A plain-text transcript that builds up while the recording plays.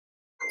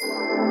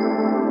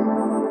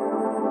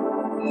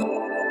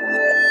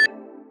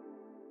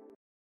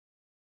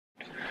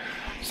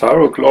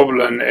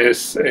Thyroglobulin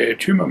is a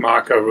tumor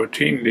marker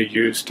routinely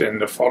used in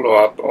the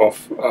follow-up of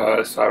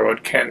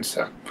thyroid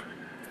cancer.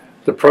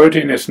 The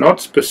protein is not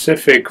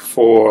specific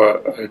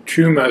for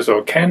tumors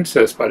or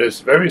cancers, but is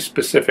very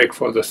specific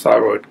for the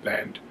thyroid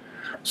gland.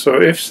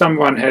 So if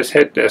someone has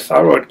had their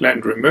thyroid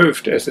gland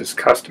removed, as is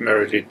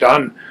customarily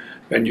done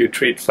when you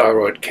treat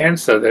thyroid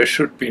cancer, there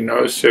should be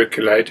no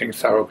circulating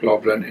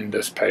thyroglobulin in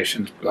this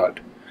patient's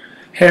blood.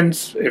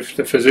 Hence, if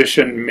the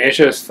physician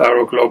measures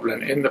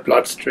thyroglobulin in the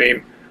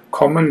bloodstream,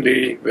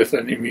 commonly with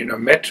an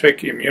immunometric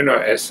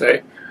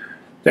immunoassay,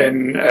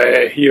 then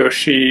he or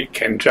she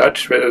can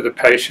judge whether the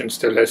patient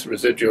still has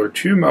residual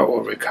tumor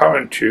or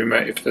recurrent tumor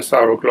if the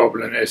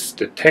thyroglobulin is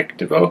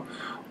detectable,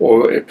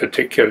 or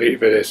particularly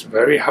if it is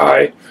very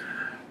high.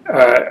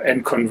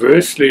 And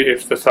conversely,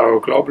 if the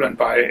thyroglobulin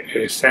by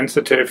a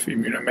sensitive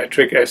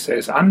immunometric assay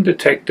is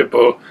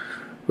undetectable,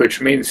 which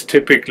means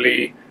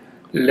typically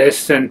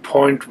less than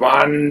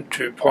 0.1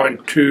 to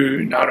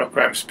 0.2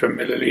 nanograms per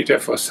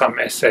milliliter, for some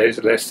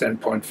assays less than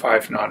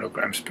 0.5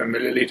 nanograms per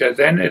milliliter,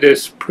 then it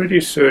is pretty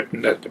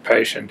certain that the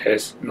patient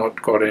has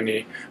not got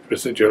any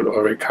residual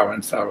or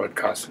recurrent thyroid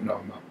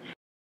carcinoma.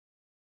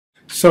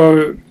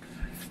 So,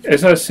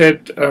 as I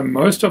said,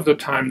 most of the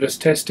time this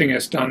testing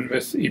is done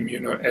with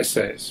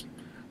immunoassays.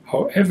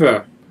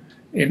 However,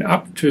 in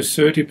up to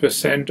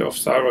 30% of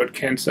thyroid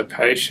cancer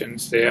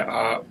patients, there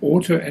are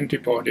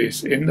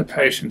autoantibodies in the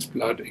patient's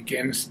blood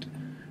against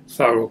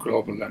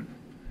thyroglobulin.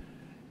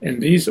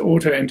 And these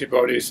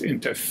autoantibodies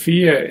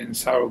interfere in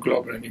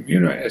thyroglobulin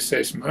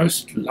immunoassays.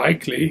 Most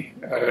likely,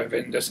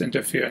 when this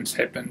interference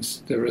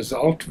happens, the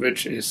result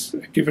which is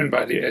given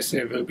by the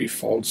assay will be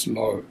false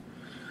low.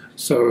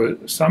 So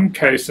some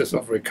cases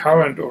of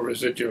recurrent or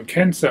residual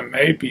cancer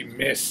may be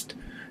missed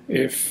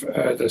if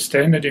the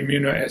standard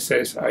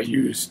immunoassays are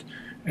used.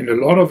 And a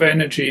lot of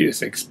energy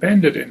is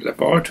expended in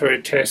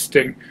laboratory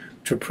testing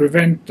to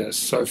prevent this.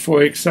 So,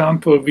 for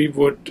example, we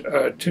would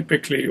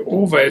typically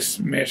always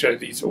measure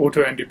these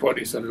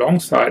autoantibodies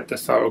alongside the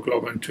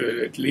thyroglobulin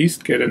to at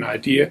least get an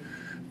idea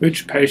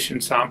which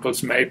patient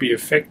samples may be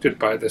affected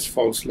by this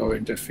false low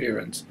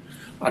interference.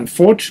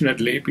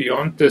 Unfortunately,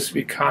 beyond this,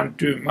 we can't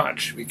do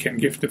much. We can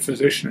give the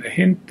physician a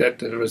hint that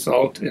the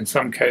result in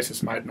some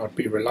cases might not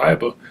be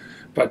reliable,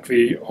 but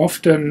we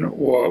often,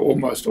 or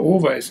almost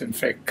always, in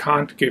fact,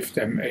 can't give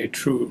them a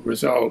true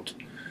result.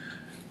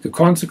 The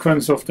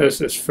consequence of this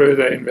is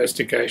further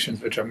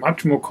investigations, which are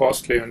much more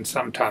costly and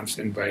sometimes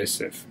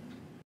invasive.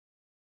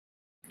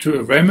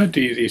 To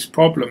remedy these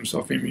problems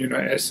of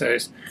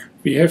immunoassays,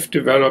 we have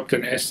developed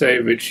an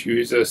assay which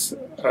uses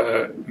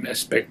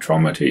mass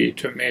spectrometry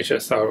to measure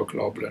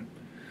thyroglobulin.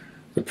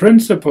 The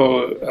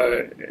principal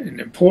and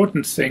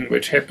important thing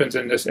which happens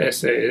in this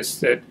assay is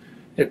that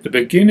at the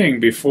beginning,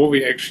 before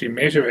we actually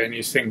measure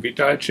anything, we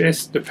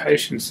digest the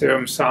patient's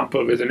serum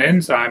sample with an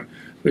enzyme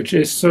which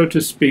is, so to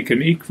speak,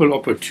 an equal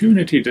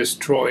opportunity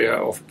destroyer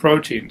of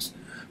proteins.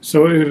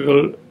 So it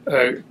will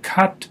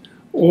cut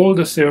all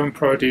the serum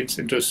proteins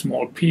into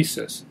small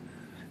pieces.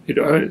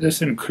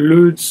 This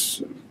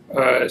includes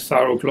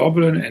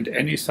thyroglobulin and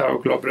any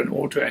thyroglobulin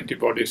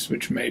autoantibodies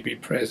which may be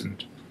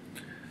present.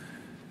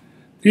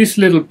 These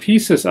little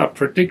pieces are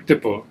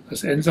predictable.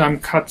 This enzyme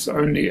cuts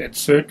only at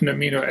certain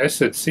amino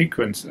acid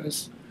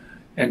sequences,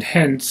 and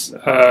hence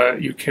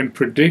you can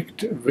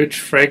predict which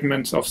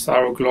fragments of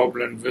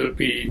thyroglobulin will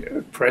be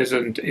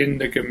present in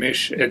the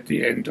gamish at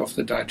the end of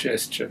the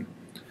digestion.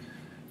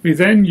 We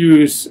then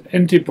use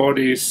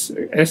antibodies,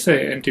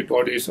 assay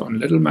antibodies on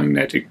little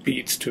magnetic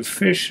beads to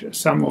fish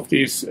some of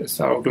these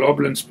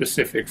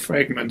thyroglobulin-specific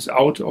fragments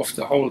out of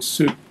the whole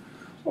soup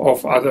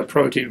of other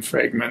protein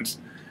fragments,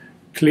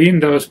 clean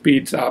those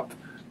beads up,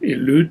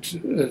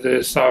 elute the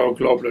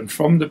thyroglobulin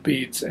from the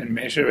beads, and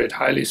measure it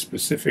highly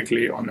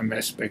specifically on a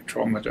mass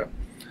spectrometer.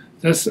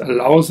 This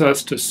allows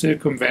us to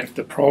circumvent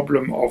the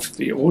problem of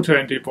the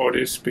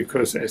autoantibodies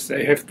because as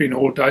they have been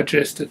all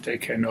digested, they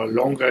can no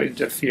longer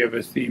interfere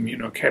with the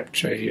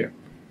immunocapture here.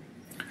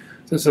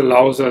 This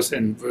allows us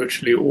in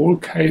virtually all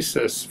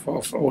cases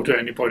of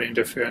autoantibody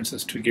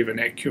interferences to give an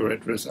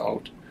accurate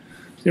result.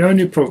 The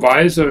only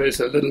proviso is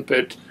a little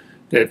bit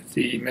that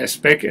the mass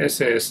spec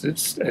assay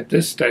at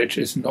this stage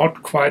is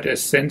not quite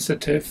as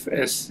sensitive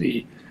as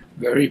the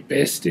very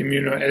best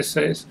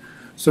immunoassays.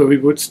 So we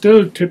would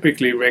still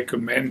typically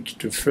recommend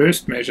to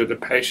first measure the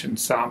patient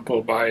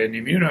sample by an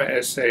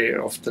immunoassay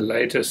of the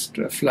latest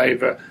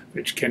flavor,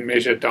 which can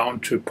measure down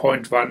to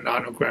 0.1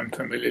 nanogram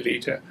per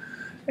milliliter,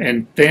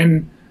 and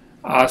then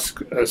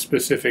ask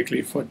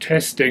specifically for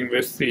testing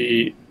with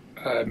the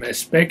mass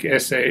spec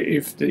assay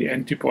if the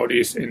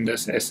antibodies in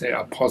this assay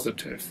are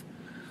positive.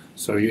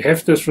 So you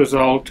have this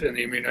result in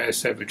the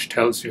immunoassay which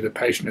tells you the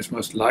patient is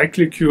most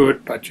likely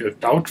cured, but you're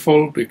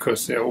doubtful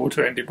because there are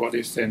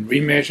autoantibodies, then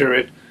remeasure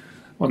it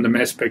on the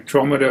mass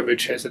spectrometer,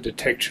 which has a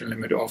detection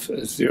limit of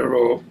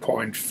 0.5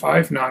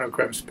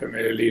 nanograms per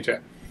milliliter.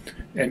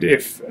 And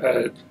if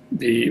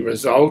the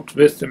result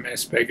with the mass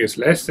spec is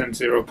less than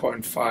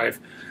 0.5,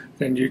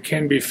 then you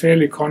can be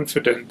fairly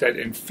confident that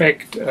in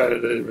fact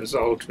the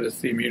result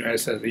with the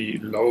immunoassay, the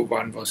low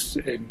one, was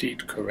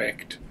indeed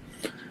correct.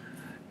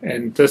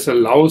 and this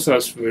allows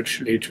us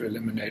virtually to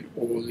eliminate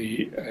all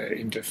the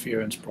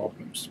interference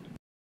problems.